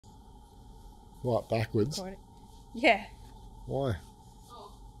What, backwards? Yeah. Why?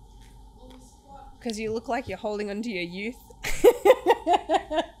 Because you look like you're holding onto your youth.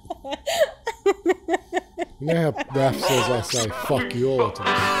 You know how Raph says I say fuck you all the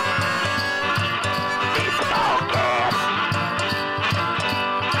time?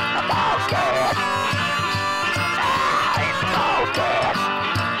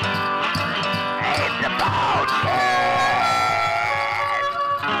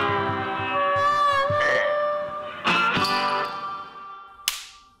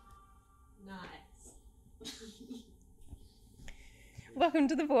 Welcome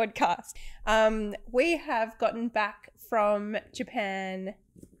to the Boardcast. We have gotten back from Japan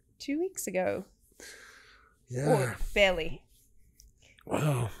 2 weeks ago. Yeah. Or barely.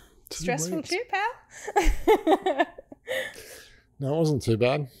 Wow. Stressful trip, pal? No, it wasn't too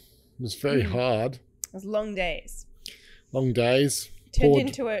bad. It was very hard. It was long days. Long days. Turned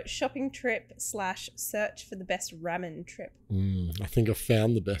into a shopping trip / search for the best ramen trip. I think I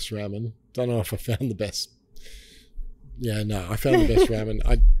found the best ramen. Don't know if I found the best. Yeah, no, I found the best ramen.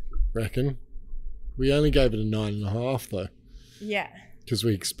 I reckon. We only gave it a 9.5 though. Yeah. Because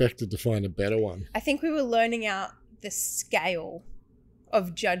we expected to find a better one. I think we were learning out the scale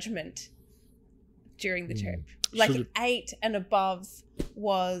of judgment during the trip. Like 8 and above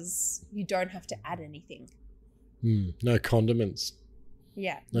was you don't have to add anything. No condiments.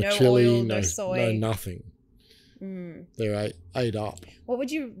 Yeah. No, no chili, oil, no soy. No nothing. They're ate up. What would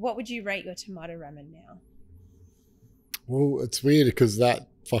you rate your tomato ramen now? Well, it's weird because that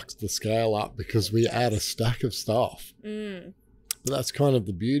fucks the scale up because we add a stack of stuff. But that's kind of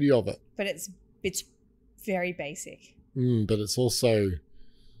the beauty of it. But it's very basic. But it's also,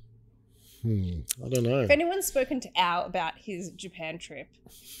 I don't know. If anyone's spoken to Al about his Japan trip,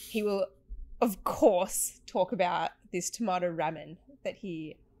 he will, of course, talk about this tomato ramen that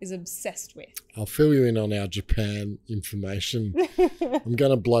he is obsessed with. I'll fill you in on our Japan information. I'm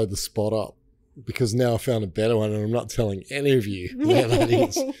going to blow the spot up because now I found a better one and I'm not telling any of you where that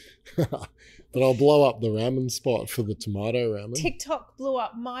is. But I'll blow up the ramen spot for the tomato ramen. TikTok blew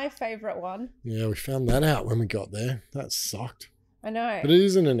up my favourite one. Yeah, we found that out when we got there. That sucked. I know. But it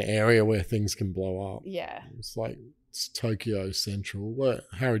isn't an area where things can blow up. Yeah. It's Tokyo Central. What?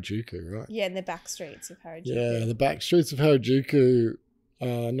 Harajuku, right? Yeah, in the back streets of Harajuku. Yeah, the back streets of Harajuku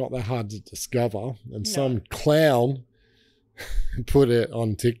are not that hard to discover. And some clown put it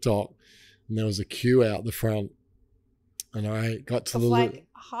on TikTok and there was a queue out the front. And I got to like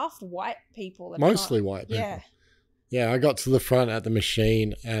half white people. Mostly white people. Yeah. Yeah, I got to the front at the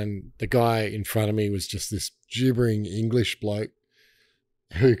machine and the guy in front of me was just this gibbering English bloke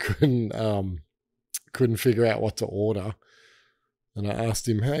who couldn't figure out what to order. And I asked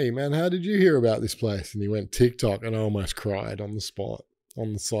him, hey, man, how did you hear about this place? And he went, TikTok, and I almost cried on the spot,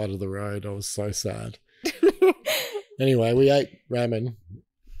 on the side of the road. I was so sad. Anyway, we ate ramen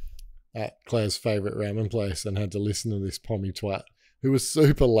at Claire's favourite ramen place and had to listen to this pommy twat who was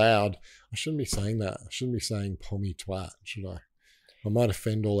super loud. I shouldn't be saying that. I shouldn't be saying pommy twat, should I? I might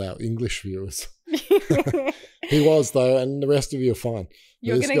offend all our English viewers. He was, though, and the rest of you are fine.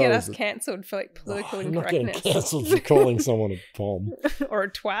 You're going to get us cancelled for like political incorrectness. I'm not getting cancelled for calling someone a pom. Or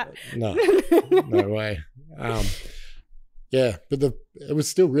a twat. No, no way. Yeah, but it was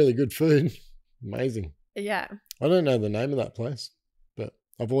still really good food. Amazing. Yeah. I don't know the name of that place, but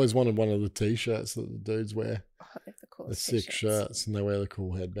I've always wanted one of the T-shirts that the dudes wear. Oh, they're the coolest. The sick shirts, and they wear the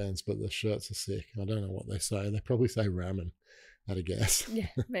cool headbands, but the shirts are sick. I don't know what they say. They probably say ramen, I'd a guess. Yeah,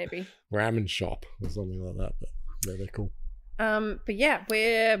 maybe. Ramen shop or something like that, but yeah, they're cool. But yeah,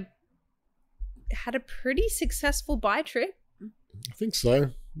 we had a pretty successful buy trip. I think so,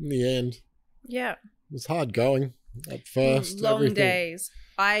 in the end. Yeah. It was hard going at first. Long days.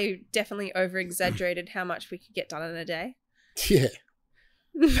 I definitely over-exaggerated how much we could get done in a day. Yeah.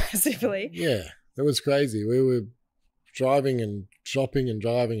 Massively. Yeah, it was crazy. We were driving and shopping and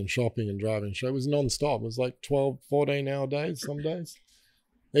driving and shopping and driving. So it was non-stop. It was like 12, 14-hour days some days.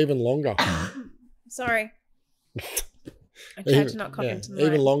 Even longer. Sorry. I tried to not cough into the mic.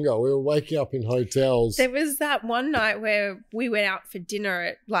 Even longer. We were waking up in hotels. There was that one night where we went out for dinner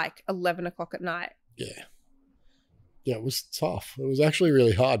at like 11 o'clock at night. Yeah. Yeah, it was tough. It was actually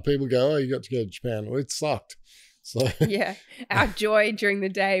really hard. People go, oh, you got to go to Japan. Well, it sucked. So yeah, our joy during the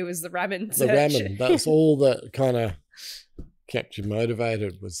day was the ramen search. The ramen. That's all that kind of kept you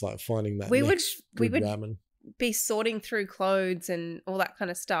motivated, was like finding that we would ramen. Be sorting through clothes and all that kind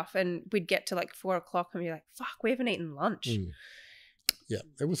of stuff, and we'd get to like 4 o'clock and be like, fuck, we haven't eaten lunch. Yeah,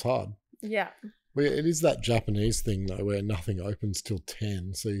 it was hard. Yeah. It is that Japanese thing though, where nothing opens till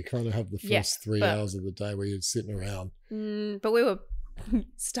 10, so you kind of have the first 3 hours of the day where you're sitting around. But we were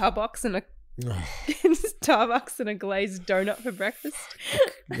Starbucks and a Starbucks and a glazed donut for breakfast.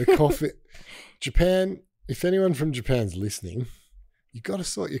 The coffee. Japan, if anyone from Japan's listening, you got to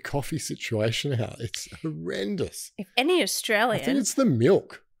sort your coffee situation out. It's horrendous. If any I Australian think it's the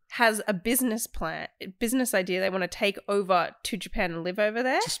milk. has a business idea they want to take over to Japan and live over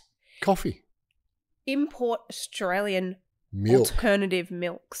there, Just coffee. import Australian Milk. alternative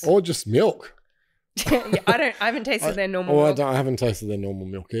milks. Or just milk. Yeah, I haven't tasted their normal milk. I haven't tasted their normal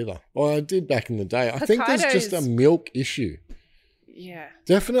milk either. Well, I did back in the day. I think there's just a milk issue. Yeah.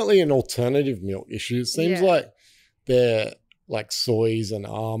 Definitely an alternative milk issue. It seems like they're like soys and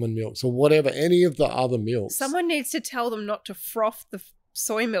almond milks or whatever, any of the other milks. Someone needs to tell them not to froth the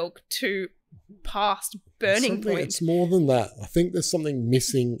soy milk to past burning point. It's more than that. I think there's something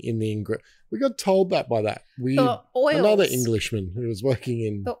missing in the ingredient. We got told that by that another Englishman who was working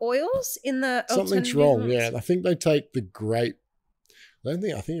in the oils in the something's wrong. Yeah, I think they take the grape. I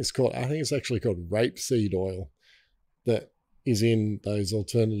think it's actually called rapeseed oil that is in those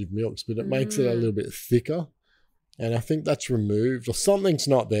alternative milks, but it makes it a little bit thicker. And I think that's removed or something's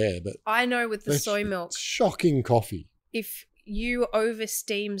not there. But I know with the soy milk, shocking coffee. If you over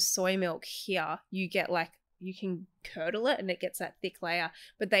steam soy milk here, you get you can curdle it and it gets that thick layer,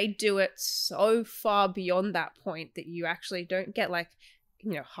 but they do it so far beyond that point that you actually don't get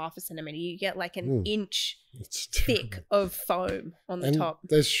half a centimeter. You get an inch thick of foam on the top.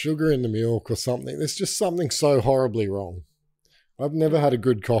 There's sugar in the milk or something. There's just something so horribly wrong. I've never had a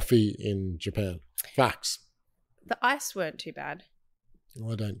good coffee in Japan. Facts. The ice weren't too bad.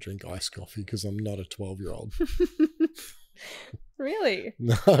 I don't drink iced coffee because I'm not a 12-year-old. Really?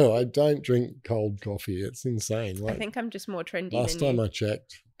 No, I don't drink cold coffee. It's insane. I think I'm just more trendy last than time you. I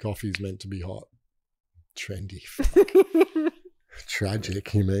checked, coffee's meant to be hot. Trendy.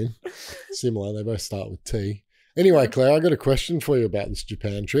 Tragic, you mean? Similar. They both start with T. Anyway, Claire, I got a question for you about this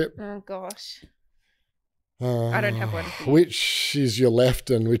Japan trip. Oh, gosh. I don't have one. Which is your left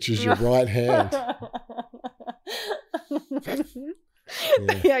and which is your right hand?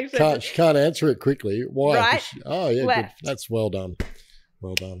 Yeah. She can't answer it quickly. Why? Right. Good. That's well done.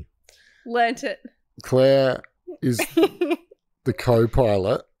 Well done. Learnt it. Claire is the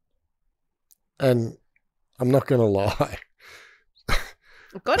co-pilot, and I'm not going to lie.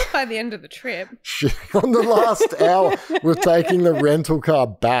 Got it by the end of the trip. On the last hour, we're taking the rental car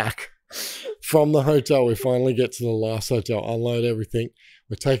back from the hotel. We finally get to the last hotel, unload everything.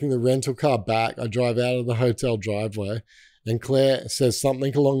 We're taking the rental car back. I drive out of the hotel driveway. And Claire says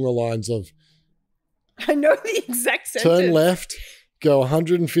something along the lines of, I know the exact sentence. Turn left, go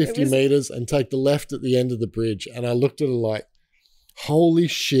 150 meters and take the left at the end of the bridge. And I looked at her like, holy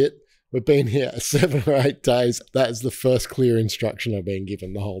shit, we've been here 7 or 8 days. That is the first clear instruction I've been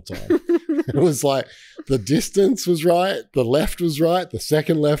given the whole time. It was like the distance was right, the left was right, the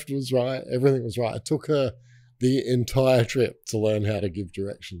second left was right, everything was right. It took her the entire trip to learn how to give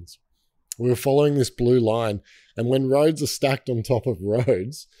directions. We were following this blue line, and when roads are stacked on top of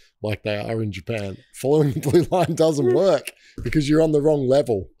roads, like they are in Japan, following the blue line doesn't work because you're on the wrong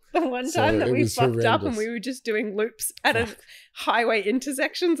level. The one time that we fucked up and we were just doing loops at a highway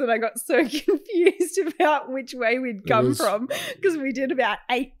intersections, and I got so confused about which way we'd come from because we did about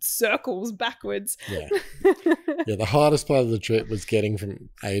 8 circles backwards. Yeah. Yeah, the hardest part of the trip was getting from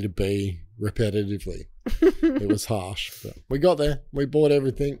A to B repetitively. It was harsh, but we got there. We bought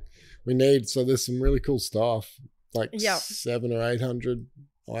everything we need. So there's some really cool stuff, like 700 or 800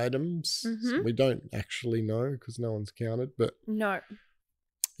 items. So we don't actually know because no one's counted, but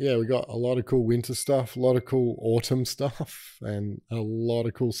yeah, we got a lot of cool winter stuff, a lot of cool autumn stuff, and a lot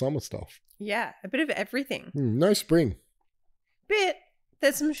of cool summer stuff. Yeah, a bit of everything. No spring.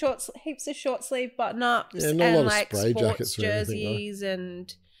 There's some heaps of short sleeve button ups and a lot of spray jackets, jerseys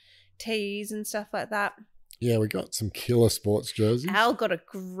and tees and stuff like that. Yeah, we got some killer sports jerseys. Al got a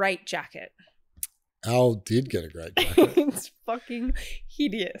great jacket. Al did get a great jacket. It's fucking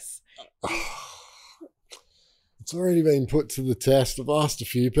hideous. It's already been put to the test. I've asked a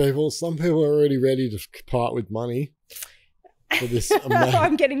few people. Some people are already ready to part with money for this.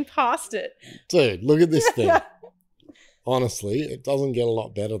 I'm getting past it. Dude, look at this thing. Honestly, it doesn't get a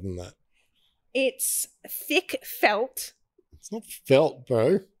lot better than that. It's thick felt. It's not felt,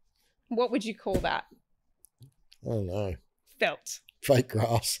 bro. What would you call that? I don't know. Felt. Fake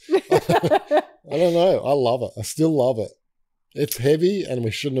grass. I don't know. I love it. I still love it. It's heavy and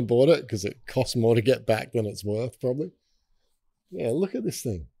we shouldn't have bought it because it costs more to get back than it's worth, probably. Yeah, look at this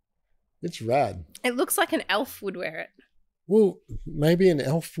thing. It's rad. It looks like an elf would wear it. Well, maybe an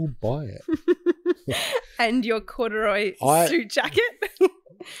elf will buy it. And your corduroy suit jacket?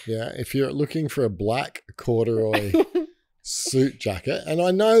 Yeah, if you're looking for a black corduroy suit jacket. And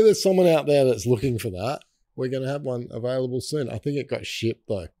I know there's someone out there that's looking for that. We're going to have one available soon. I think it got shipped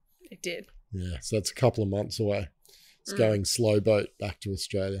though. It did. Yeah, so it's a couple of months away. It's going slow boat back to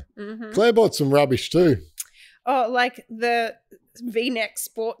Australia. Mm-hmm. Claire bought some rubbish too. Oh, like the V-neck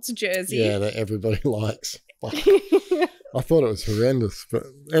sports jersey. Yeah, that everybody likes. I thought it was horrendous. But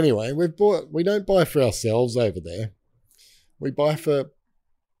anyway, we don't buy for ourselves over there. We buy for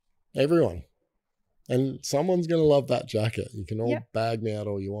everyone. And someone's going to love that jacket. You can all bag me out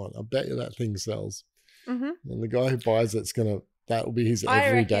all you want. I bet you that thing sells. Mm-hmm. And the guy who buys it's that will be his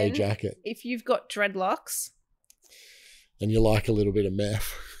everyday jacket. If you've got dreadlocks. And you like a little bit of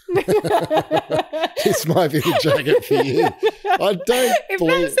meth. This might be the jacket for you. I don't If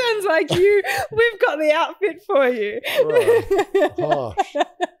that sounds like you, we've got the outfit for you. Right.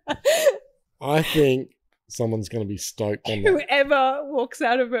 I think someone's going to be stoked on that. Whoever walks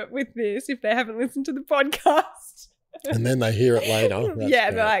out of it with this, if they haven't listened to the podcast. And then they hear it later.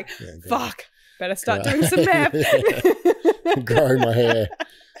 They're like, fuck, better start doing some meth. Grow my hair.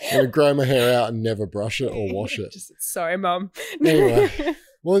 I'm going to grow my hair out and never brush it or wash it. Sorry, Mum. Anyway,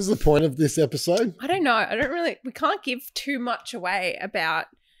 what was the point of this episode? I don't know. We can't give too much away about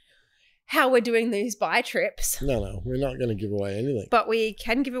how we're doing these buy trips. No, we're not going to give away anything. But we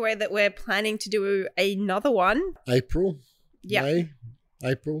can give away that we're planning to do another one. April? Yeah. May?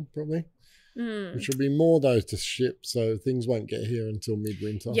 April, probably. Which will be more, though, to ship, so things won't get here until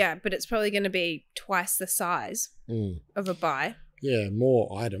midwinter. Yeah, but it's probably going to be twice the size of a buy. Yeah,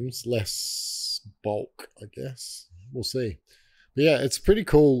 more items, less bulk, I guess. We'll see. But yeah, it's pretty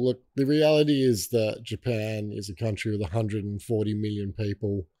cool. Look, the reality is that Japan is a country with 140 million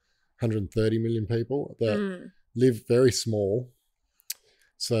people, 130 million people that live very small.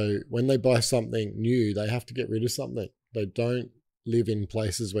 So when they buy something new, they have to get rid of something. They don't live in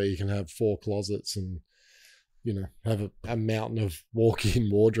places where you can have 4 closets and, have a mountain of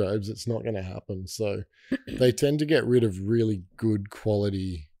walk-in wardrobes. It's not going to happen. So they tend to get rid of really good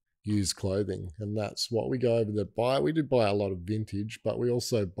quality used clothing, and that's what we go over there buy. We do buy a lot of vintage, but we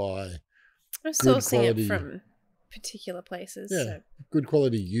also buy I'm sourcing it from particular places. Yeah, so. Good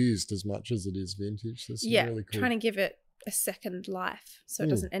quality used as much as it is vintage. That's really cool. Trying to give it a second life so it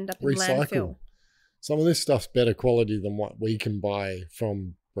doesn't end up in Recycle. landfill. Some of this stuff's better quality than what we can buy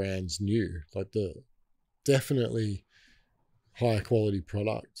from brands new. Like the definitely higher quality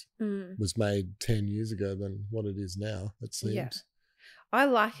product was made 10 years ago than what it is now, it seems. Yeah. I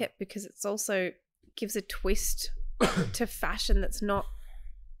like it because it's also gives a twist to fashion that's not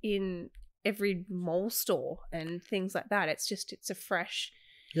in every mall store and things like that. It's a fresh,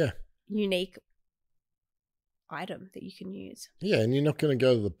 unique item that you can use. Yeah, and you're not going to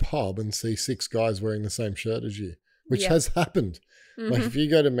go to the pub and see 6 guys wearing the same shirt as you, which has happened. Mm-hmm. Like if you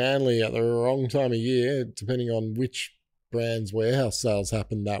go to Manly at the wrong time of year, depending on which brand's warehouse sales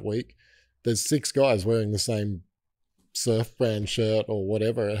happened that week, there's 6 guys wearing the same surf brand shirt or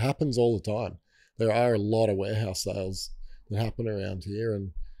whatever. It happens all the time. There are a lot of warehouse sales that happen around here,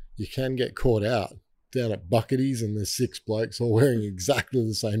 and you can get caught out down at Buckety's and there's 6 blokes all wearing exactly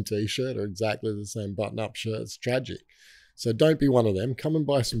the same t-shirt or exactly the same button-up shirt. It's tragic. So don't be one of them. Come and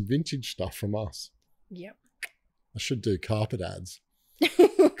buy some vintage stuff from us. Yep. I should do carpet ads.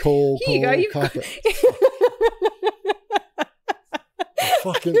 Call carpet.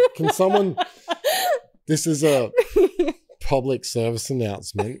 Can someone... This is a public service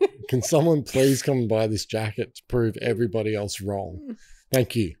announcement. Can someone please come and buy this jacket to prove everybody else wrong?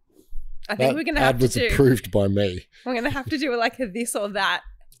 Thank you. I think we're going to have to do... was approved by me. We're going to have to do like a this or that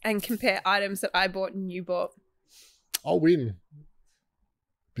and compare items that I bought and you bought. I'll win.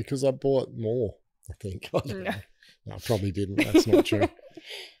 Because I bought more, I think. I don't know. No, I probably didn't. That's not true.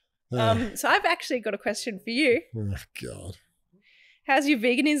 So I've actually got a question for you. Oh, God. How's your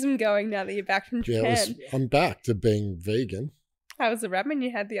veganism going now that you're back from Japan? I'm back to being vegan. How was the ramen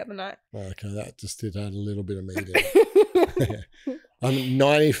you had the other night? Okay, that just did add a little bit of meat in it. I'm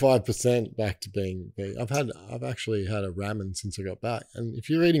 95% back to being vegan. I've actually had a ramen since I got back. And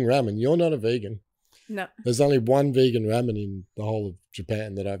if you're eating ramen, you're not a vegan. No. There's only one vegan ramen in the whole of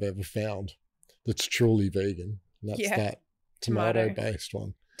Japan that I've ever found that's truly vegan. And that's that tomato-based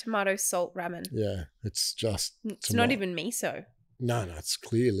one. Tomato salt ramen. Yeah, it's just It's not even miso. No, it's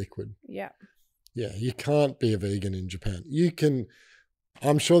clear liquid. Yeah. Yeah, you can't be a vegan in Japan. You can...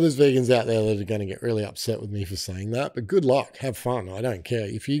 I'm sure there's vegans out there that are going to get really upset with me for saying that, but good luck. Have fun. I don't care.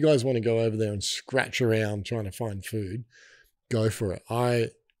 If you guys want to go over there and scratch around trying to find food, go for it.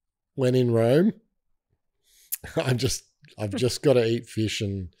 When in Rome, I've just got to eat fish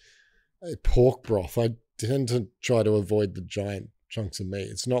and pork broth. I tend to try to avoid the giant chunks of meat.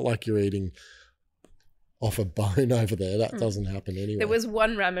 It's not like you're eating off a bone over there. That doesn't happen anyway. There was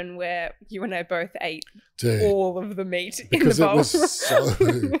one ramen where you and I both ate Dude, all of the meat in the because bowl. it was so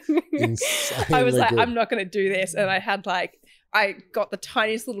insanely I was like, good. I'm not going to do this. And I had I got the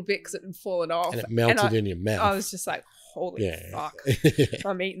tiniest little bit because it had fallen off. And it melted in your mouth. I was just like, holy fuck, Yeah.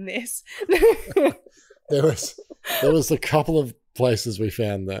 I'm eating this. There was a couple of places we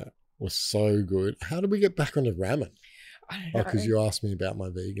found that was so good. How did we get back onto ramen? I don't know. Because you asked me about my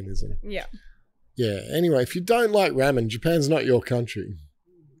veganism. Yeah. Yeah. Anyway, if you don't like ramen, Japan's not your country.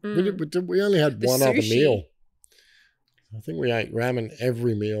 We only had one other meal. I think we ate ramen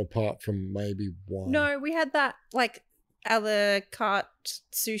every meal apart from maybe one. No, we had that like a la carte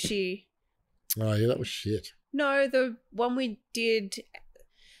sushi. Oh, yeah, that was shit. No, the one we did.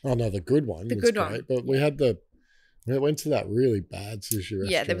 Oh, no, the good one. The was good great, one. But we went to that really bad sushi restaurant.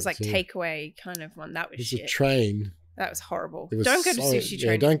 Yeah, there was like too. takeaway kind of one. That was shit. It was a train. That was horrible. It was Don't go to Sushi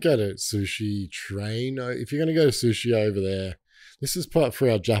Train. Yeah, don't go to Sushi Train. If you're going to go to sushi over there, this is part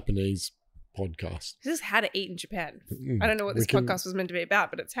for our Japanese podcast. This is how to eat in Japan. I don't know what this podcast was meant to be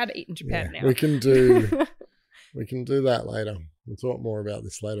about, but it's how to eat in Japan now. We can do that later. We'll talk more about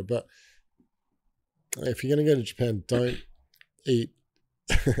this later. But if you're going to go to Japan, don't eat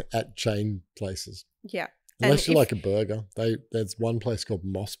at chain places. Yeah. Unless you like a burger. There's one place called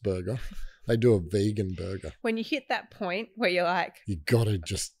Moss Burger. They do a vegan burger. When you hit that point where you're like, you got to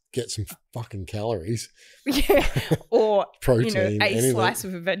just get some fucking calories. Yeah. Or protein. A slice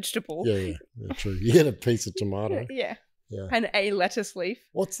of a vegetable. Yeah, true. You get a piece of tomato. Yeah. And a lettuce leaf.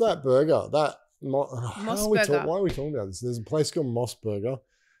 What's that burger? Moss Burger. Why are we talking about this? There's a place called Moss Burger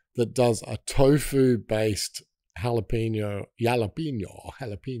that does a tofu-based jalapeno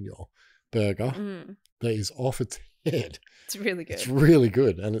burger that is off its head. It's really good. It's really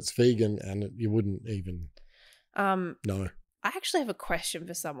good, and it's vegan, and you wouldn't even know. I actually have a question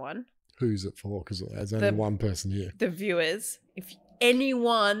for someone. Who's it for? Because there's only one person here. The viewers. If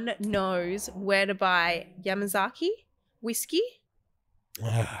anyone knows where to buy Yamazaki whiskey,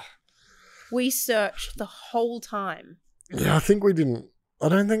 we searched the whole time. Yeah, I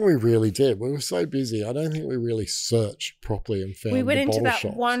don't think we really did. We were so busy. I don't think we really searched properly and found. We went into that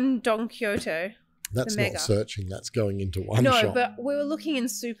shops. one Don Quixote. That's not searching. That's going into one shop. No, but we were looking in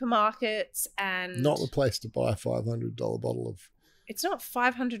supermarkets and... Not the place to buy a $500 bottle of... It's not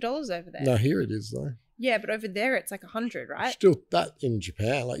 $500 over there. No, here it is, though. Yeah, but over there it's like $100, right? Still, that in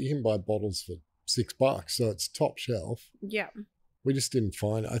Japan, like you can buy bottles for $6, so it's top shelf. Yeah. We just didn't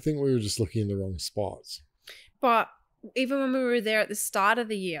find it. I think we were just looking in the wrong spots. But even when we were there at the start of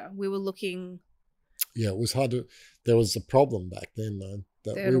the year, we were looking... Yeah, it was hard to... There was a problem back then, though.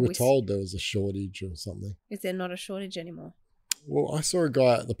 That we were told there was a shortage or something. Is there not a shortage anymore? Well, I saw a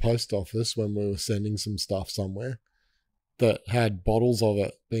guy at the post office when we were sending some stuff somewhere that had bottles of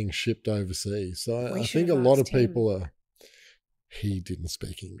it being shipped overseas. So I think a lot of people are... He didn't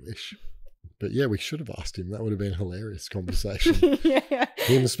speak English. But yeah, we should have asked him. That would have been a hilarious conversation. Yeah.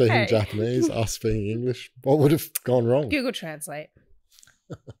 Him speaking Japanese, us speaking English. What would have gone wrong? Google Translate.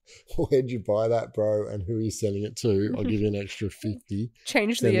 Where'd you buy that, bro? And who are you selling it to? I'll give you an extra 50.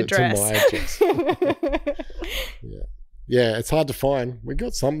 Change the address. To my address. Yeah, it's hard to find. We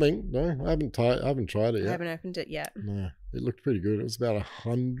got something. No, I haven't tried it yet. I haven't opened it yet. No, it looked pretty good. It was about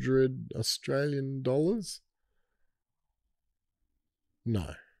 100 Australian dollars.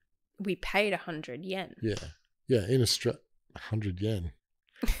 No. We paid 100 yen. Yeah, in Australia, 100 yen.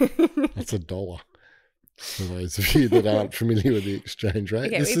 That's $1. For those of you that aren't familiar with the exchange rate.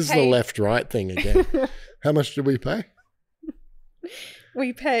 Okay, this is the left-right thing again. How much did we pay?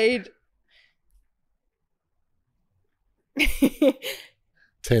 We paid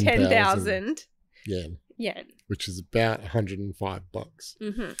 10,000 yen. Yen. Which is about $105.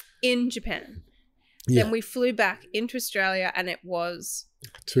 Mm-hmm. In Japan. Yeah. Then we flew back into Australia and it was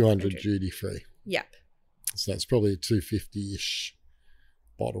 200 duty-free. Yep. So that's probably a 250-ish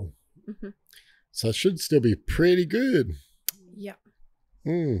bottle. Mm-hmm. So it should still be pretty good. Yeah.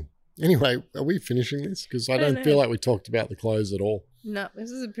 Anyway, are we finishing this? Because I don't feel like we talked about the clothes at all. No,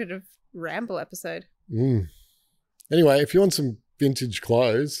 this is a bit of ramble episode. Anyway, if you want some vintage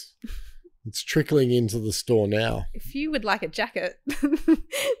clothes, it's trickling into the store now. If you would like a jacket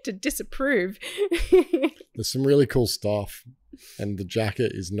to disapprove. There's some really cool stuff. And the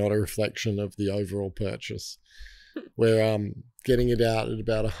jacket is not a reflection of the overall purchase. We're getting it out at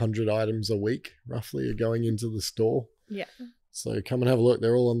about 100 items a week, roughly, are going into the store. Yeah. So come and have a look.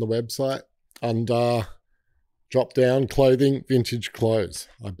 They're all on the website. Under drop down clothing, vintage clothes,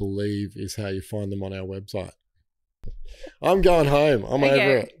 I believe is how you find them on our website. I'm going home. I'm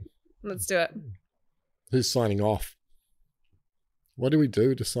over it. Let's do it. Who's signing off? What do we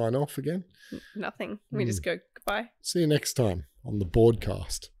do to sign off again? Nothing. We just go goodbye. See you next time on the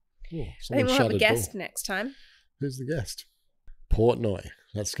Boardcast. Oh, I think we'll have a guest next time. Who's the guest? Portnoy.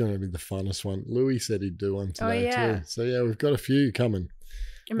 That's going to be the funnest one. Louis said he'd do one today too. So yeah, we've got a few coming.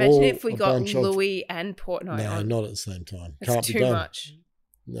 Imagine if we got Louis and Portnoy on. No, not at the same time. It's Can't too be done. much.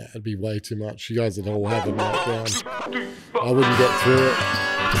 No, it'd be way too much. You guys would all have a meltdown. I wouldn't get through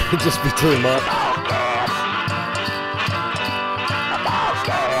it. It'd just be too much.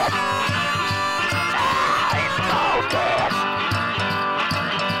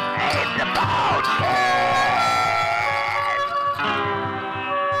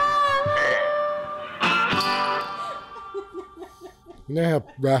 You know how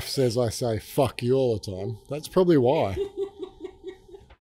Raph says I say fuck you all the time? That's probably why.